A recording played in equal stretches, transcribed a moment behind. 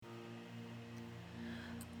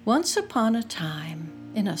Once upon a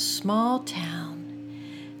time, in a small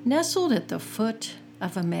town, nestled at the foot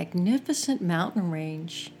of a magnificent mountain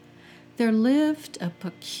range, there lived a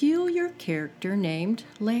peculiar character named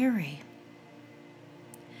Larry.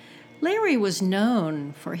 Larry was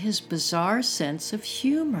known for his bizarre sense of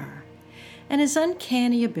humor and his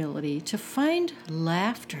uncanny ability to find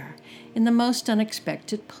laughter in the most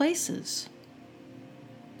unexpected places.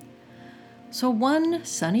 So one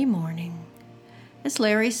sunny morning, as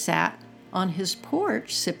Larry sat on his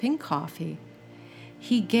porch sipping coffee,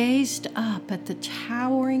 he gazed up at the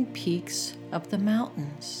towering peaks of the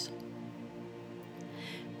mountains.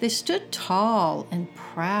 They stood tall and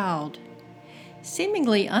proud,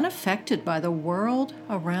 seemingly unaffected by the world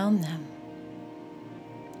around them.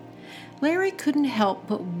 Larry couldn't help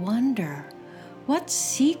but wonder what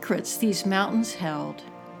secrets these mountains held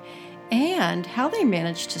and how they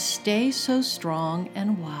managed to stay so strong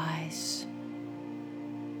and wise.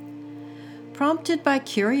 Prompted by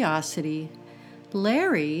curiosity,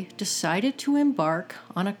 Larry decided to embark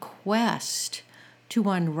on a quest to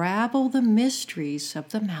unravel the mysteries of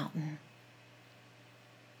the mountain.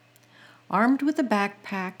 Armed with a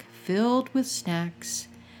backpack filled with snacks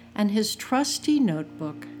and his trusty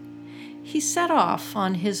notebook, he set off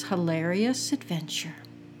on his hilarious adventure.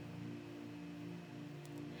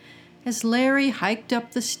 As Larry hiked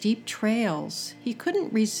up the steep trails, he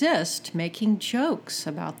couldn't resist making jokes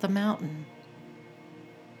about the mountain.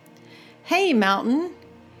 "Hey, mountain,"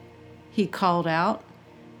 he called out.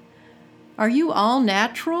 "Are you all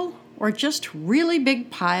natural or just really big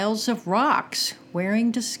piles of rocks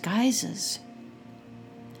wearing disguises?"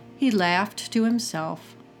 He laughed to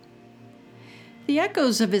himself. The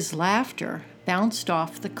echoes of his laughter bounced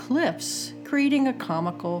off the cliffs, creating a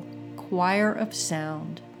comical choir of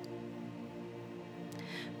sound.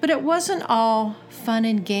 But it wasn't all fun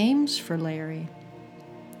and games for Larry.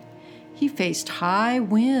 He faced high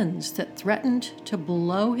winds that threatened to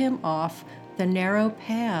blow him off the narrow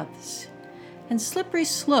paths and slippery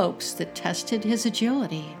slopes that tested his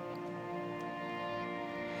agility.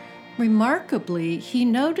 Remarkably, he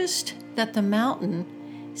noticed that the mountain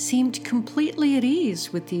seemed completely at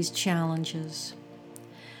ease with these challenges,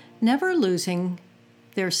 never losing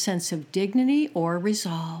their sense of dignity or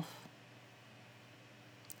resolve.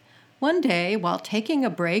 One day, while taking a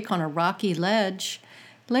break on a rocky ledge,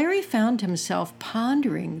 Larry found himself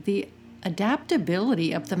pondering the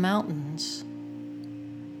adaptability of the mountains.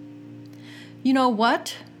 "You know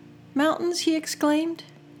what, mountains?" he exclaimed.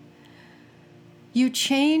 "You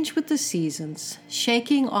change with the seasons,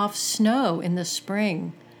 shaking off snow in the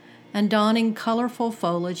spring and donning colorful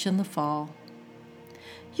foliage in the fall.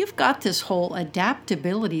 You've got this whole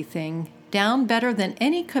adaptability thing down better than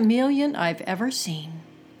any chameleon I've ever seen."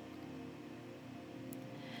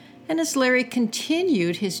 And as Larry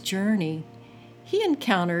continued his journey, he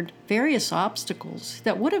encountered various obstacles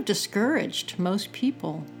that would have discouraged most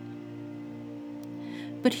people.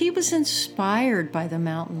 But he was inspired by the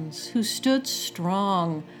mountains, who stood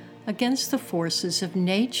strong against the forces of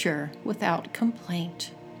nature without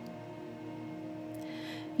complaint.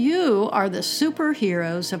 "You are the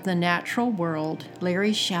superheroes of the natural world,"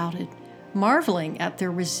 Larry shouted, marveling at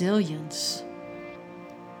their resilience.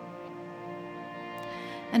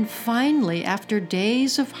 And finally, after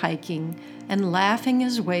days of hiking and laughing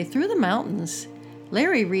his way through the mountains,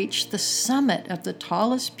 Larry reached the summit of the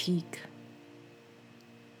tallest peak.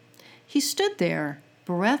 He stood there,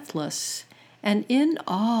 breathless and in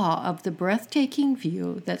awe of the breathtaking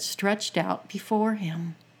view that stretched out before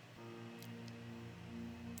him.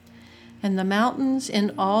 And the mountains,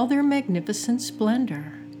 in all their magnificent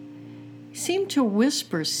splendor, seemed to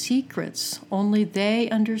whisper secrets only they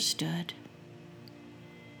understood.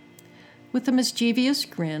 With a mischievous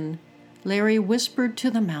grin, Larry whispered to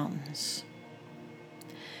the mountains,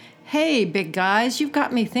 "Hey, big guys, you've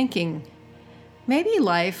got me thinking. Maybe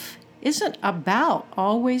life isn't about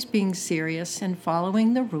always being serious and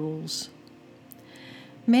following the rules.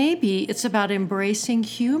 Maybe it's about embracing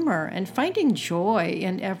humor and finding joy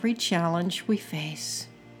in every challenge we face.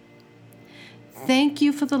 Thank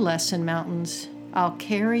you for the lesson, mountains. I'll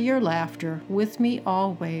carry your laughter with me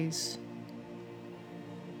always."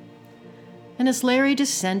 And as Larry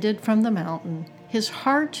descended from the mountain, his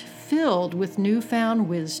heart filled with newfound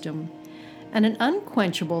wisdom and an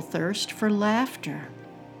unquenchable thirst for laughter.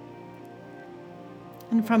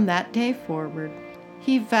 And from that day forward,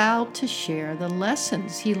 he vowed to share the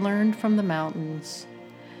lessons he learned from the mountains,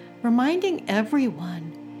 reminding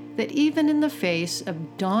everyone that even in the face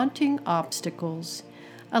of daunting obstacles,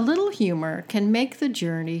 a little humor can make the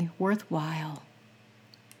journey worthwhile.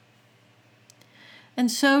 And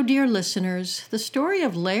so, dear listeners, the story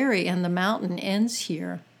of Larry and the mountain ends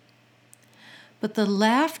here. But the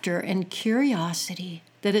laughter and curiosity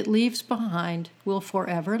that it leaves behind will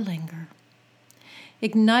forever linger,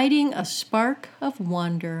 igniting a spark of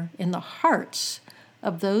wonder in the hearts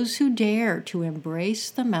of those who dare to embrace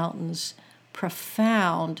the mountain's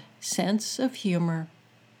profound sense of humor.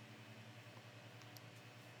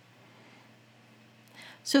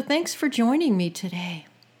 So thanks for joining me today.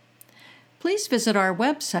 Please visit our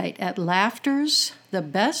website at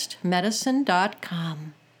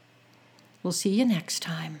laughtersthebestmedicine.com. We'll see you next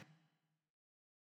time.